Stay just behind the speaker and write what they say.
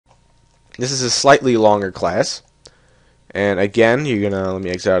This is a slightly longer class. And again, you're gonna, let me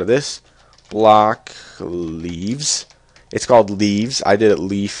exit out of this. Block leaves. It's called leaves. I did it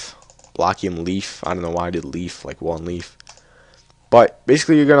leaf. Blockium leaf. I don't know why I did leaf, like one leaf. But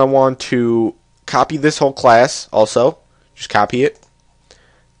basically, you're gonna want to copy this whole class also. Just copy it.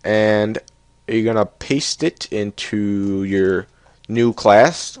 And you're gonna paste it into your new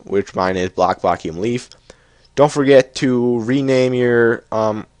class, which mine is blockium leaf. Don't forget to rename your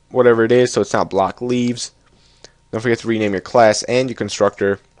whatever it is so it's not block leaves. Don't forget to rename your class and your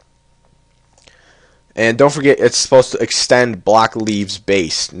constructor. And don't forget, it's supposed to extend block leaves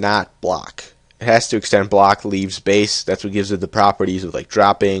base, not block. It has to extend block leaves base. That's what gives it the properties of like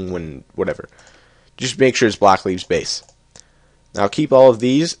dropping, when whatever. Just make sure it's block leaves base. Now keep all of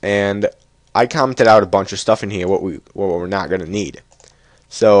these, and I commented out a bunch of stuff in here what we're not going to need.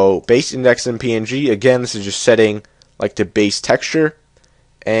 So base index in PNG, again, this is just setting like the base texture,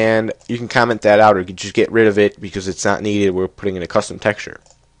 and you can comment that out or you can just get rid of it because it's not needed. We're putting in a custom texture.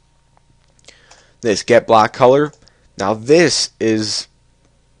 This get block color. Now this is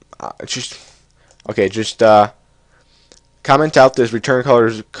just comment out this return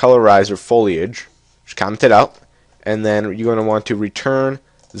colors colorizer foliage. Just comment it out, and then you're going to want to return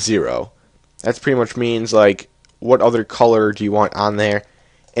 0. That pretty much means like what other color do you want on there,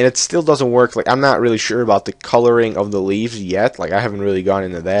 and it still doesn't work. Like I'm not really sure about the coloring of the leaves yet. Like I haven't really gone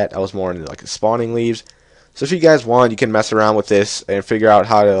into that. I was more into like the spawning leaves. So if you guys want, you can mess around with this and figure out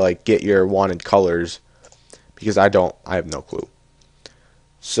how to like get your wanted colors, because I have no clue.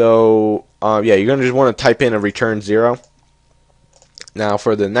 So yeah, you're gonna just want to type in a return 0. Now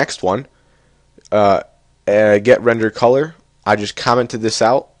for the next one, get render color. I just commented this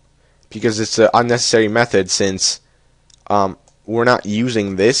out because it's an unnecessary method since we're not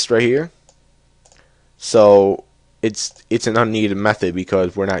using this right here. So it's an unneeded method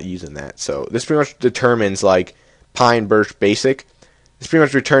because we're not using that. So this pretty much determines like pine, birch, basic. This pretty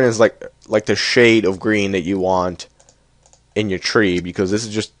much returns like the shade of green that you want in your tree, because this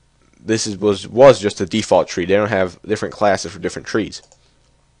was just a default tree. They don't have different classes for different trees.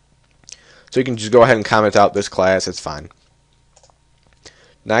 So you can just go ahead and comment out this class. It's fine.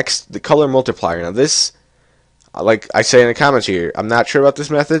 Next, the color multiplier. Now this, like I say in the comments here, I'm not sure about this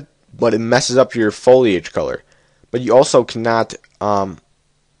method, but it messes up your foliage color. But you also cannot, I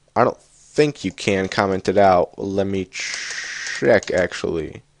don't think you can comment it out. Let me check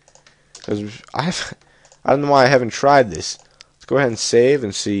actually, because I don't know why I haven't tried this. Let's go ahead and save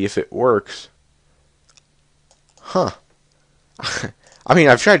and see if it works. Huh. I mean,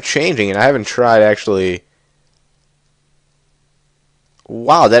 I've tried changing it. I haven't tried actually.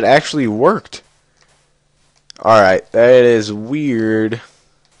 Wow, that actually worked. Alright, that is weird.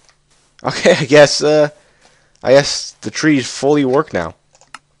 Okay, I guess the trees fully work now.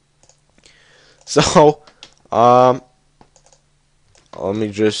 So, let me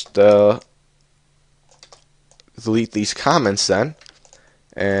just delete these comments then,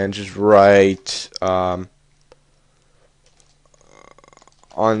 and just write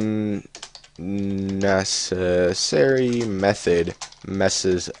unnecessary method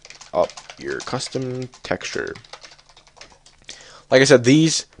messes up your custom texture. Like I said,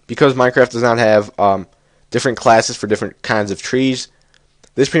 these, because Minecraft does not have different classes for different kinds of trees,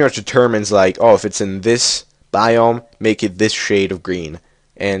 this pretty much determines like, oh, if it's in this biome, make it this shade of green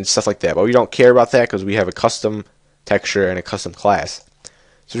and stuff like that. But we don't care about that because we have a custom texture and a custom class.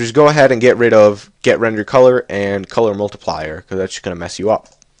 So just go ahead and get rid of get render color and color multiplier, because that's just going to mess you up.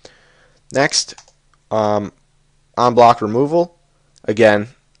 Next, on block removal. Again,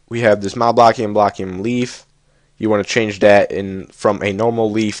 we have this blockium leaf. You want to change that from a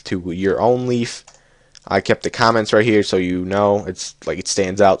normal leaf to your own leaf. I kept the comments right here so you know it's like it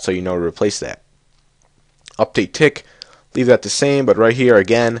stands out, so you know to replace that. Update tick, leave that the same, but right here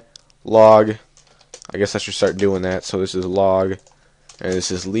again, log. I guess I should start doing that. So this is log, and this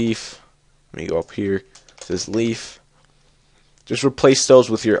is leaf. Let me go up here. This is leaf. Just replace those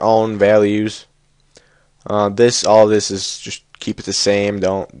with your own values. All this is just keep it the same.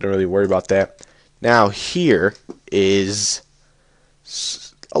 Don't really worry about that. Now here is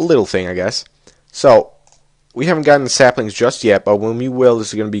a little thing, I guess. So we haven't gotten the saplings just yet, but when we will, this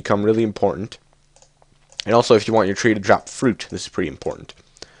is going to become really important. And also, if you want your tree to drop fruit, this is pretty important.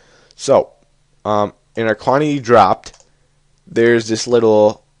 So in our quantity dropped, there's this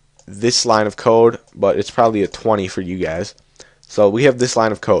line of code, but it's probably a 20 for you guys. So we have this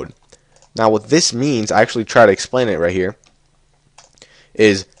line of code. Now what this means, I actually try to explain it right here,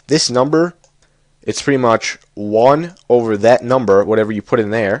 is this number, it's pretty much 1 over that number, whatever you put in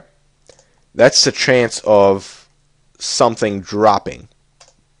there. That's the chance of something dropping.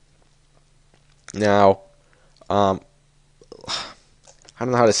 Now, I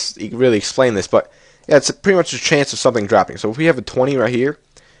don't know how to really explain this, but yeah, it's pretty much a chance of something dropping. So if we have a 20 right here,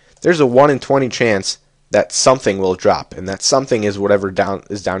 there's a 1 in 20 chance that something will drop, and that something is whatever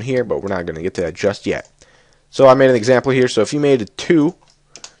is down here, but we're not going to get to that just yet. So I made an example here. So if you made a 2,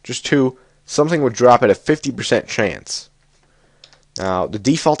 just 2, something would drop at a 50% chance. Now the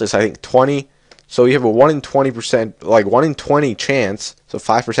default is I think 20, so you have a 1 in 20%, like 1 in 20 chance, so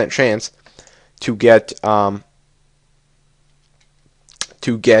 5% chance to get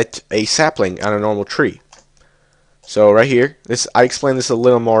a sapling on a normal tree. So right here, I explained this a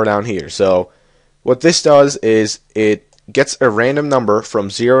little more down here. So what this does is it gets a random number from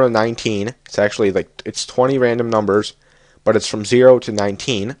 0 to 19. It's actually like it's 20 random numbers, but it's from 0 to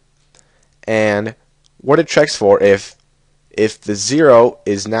 19. And what it checks for, if the 0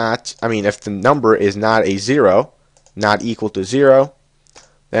 is not, if the number is not a 0, not equal to 0,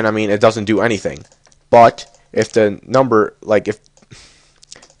 then it doesn't do anything. But if the number, if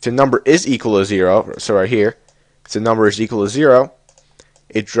the number is equal to 0, so right here, if the number is equal to 0,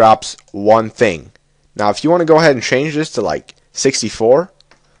 it drops one thing. Now, if you want to go ahead and change this to 64,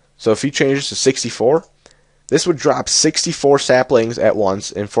 so if you change this to 64, this would drop 64 saplings at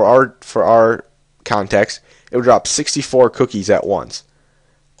once, and for our context, it would drop 64 cookies at once.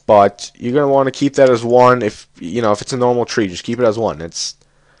 But you're gonna want to keep that as 1. If it's a normal tree, just keep it as 1. It's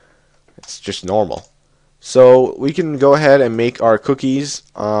just normal. So we can go ahead and make our cookies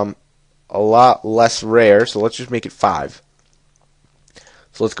a lot less rare. So let's just make it 5.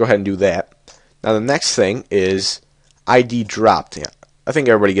 So let's go ahead and do that. Now the next thing is ID dropped. Yeah, I think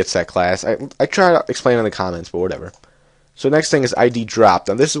everybody gets that class. I try to explain in the comments, but whatever. So next thing is ID dropped.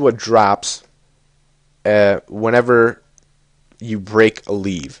 Now this is what drops whenever you break a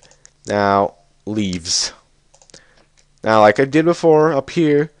leaf. Now leaves. Now like I did before up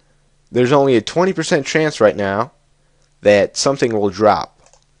here, there's only a 20% chance right now that something will drop.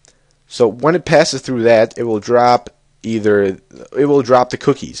 So when it passes through that, it will drop the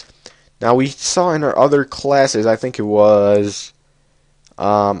cookies. Now we saw in our other classes, I think it was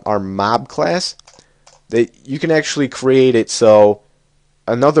our mob class, that you can actually create it so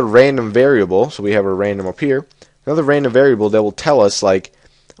another random variable, so we have a random up here, another random variable that will tell us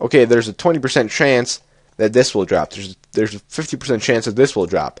okay, there's a 20% chance that this will drop. There's a 50% chance that this will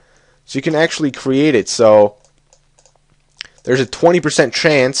drop. So you can actually create it so there's a 20%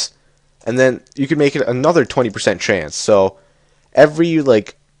 chance, and then you can make it another 20% chance. So every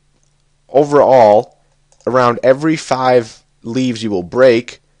overall, around every 5 leaves you will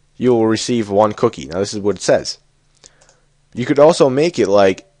break, you will receive 1 cookie. Now this is what it says. You could also make it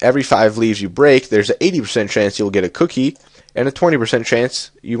every 5 leaves you break, there's an 80% chance you'll get a cookie, and a 20%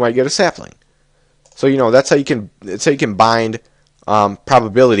 chance you might get a sapling. So that's how you can bind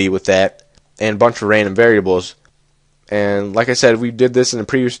probability with that and a bunch of random variables. And like I said, we did this in the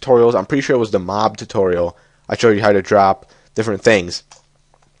previous tutorials. I'm pretty sure it was the mob tutorial. I showed you how to drop different things.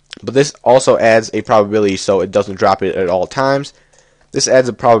 But this also adds a probability so it doesn't drop it at all times. This adds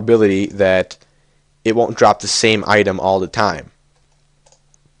a probability that it won't drop the same item all the time.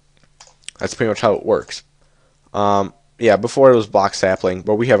 That's pretty much how it works. Yeah, before it was block sapling,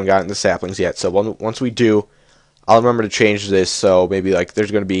 but we haven't gotten the saplings yet. So once we do, I'll remember to change this so maybe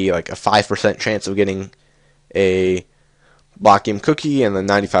there's going to be a 5% chance of getting a block game cookie and a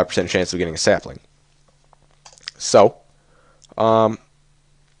 95% chance of getting a sapling. So,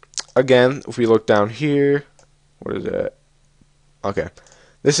 again, if we look down here, what is that? Okay,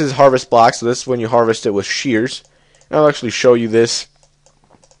 this is harvest block, so this is when you harvest it with shears. And I'll actually show you this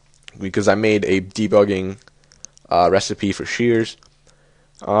because I made a debugging recipe for shears.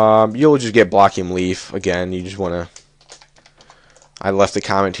 You'll just get block game leaf. Again, you just want to, I left a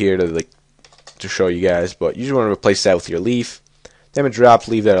comment here to show you guys, but you just want to replace that with your leaf. Damage drop,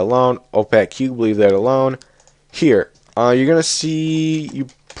 leave that alone. Opaque cube, leave that alone. Here, you're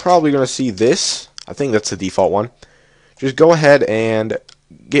probably gonna see this. I think that's the default one. Just go ahead and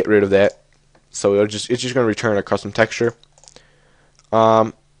get rid of that. So it's just gonna return a custom texture.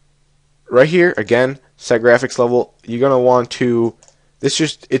 Right here, again, set graphics level. You're gonna want to. It's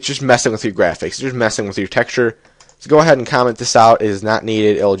just messing with your graphics. It's just messing with your texture. So go ahead and comment this out. It is not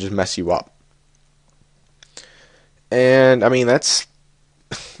needed. It'll just mess you up. And that's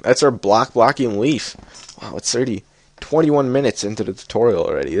our blocking leaf. Wow, it's 21 minutes into the tutorial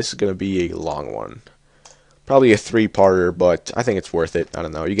already. This is gonna be a long one. Probably a 3-parter, but I think it's worth it. I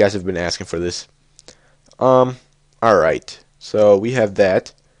don't know. You guys have been asking for this. Alright. So we have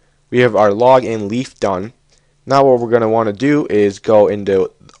that. We have our log and leaf done. Now what we're going to want to do is go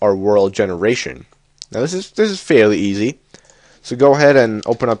into our world generation. Now this is fairly easy. So go ahead and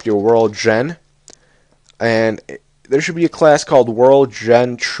open up your world gen. and there should be a class called World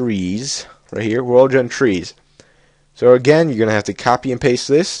Gen Trees right here, World Gen Trees. So again, you're gonna have to copy and paste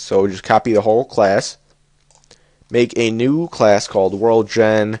this. So just copy the whole class, make a new class called World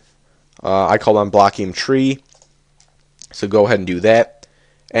Gen. I call them Blocking Tree. So go ahead and do that,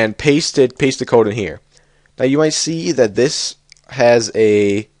 and paste the code in here. Now you might see that this has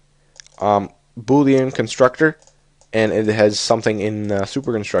a Boolean constructor, and it has something in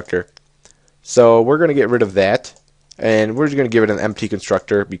super constructor. So we're gonna get rid of that, and we're just gonna give it an empty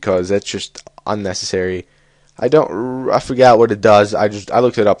constructor because that's just unnecessary. I forgot what it does. I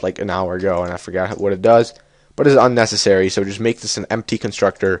looked it up like an hour ago and I forgot what it does, but it's unnecessary. So just make this an empty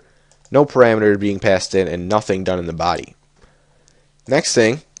constructor, no parameters being passed in, and nothing done in the body. Next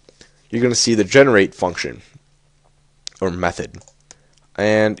thing, you're gonna see the generate function or method,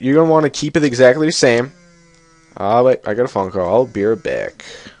 and you're gonna want to keep it exactly the same. Wait, I got a phone call. I'll be right back.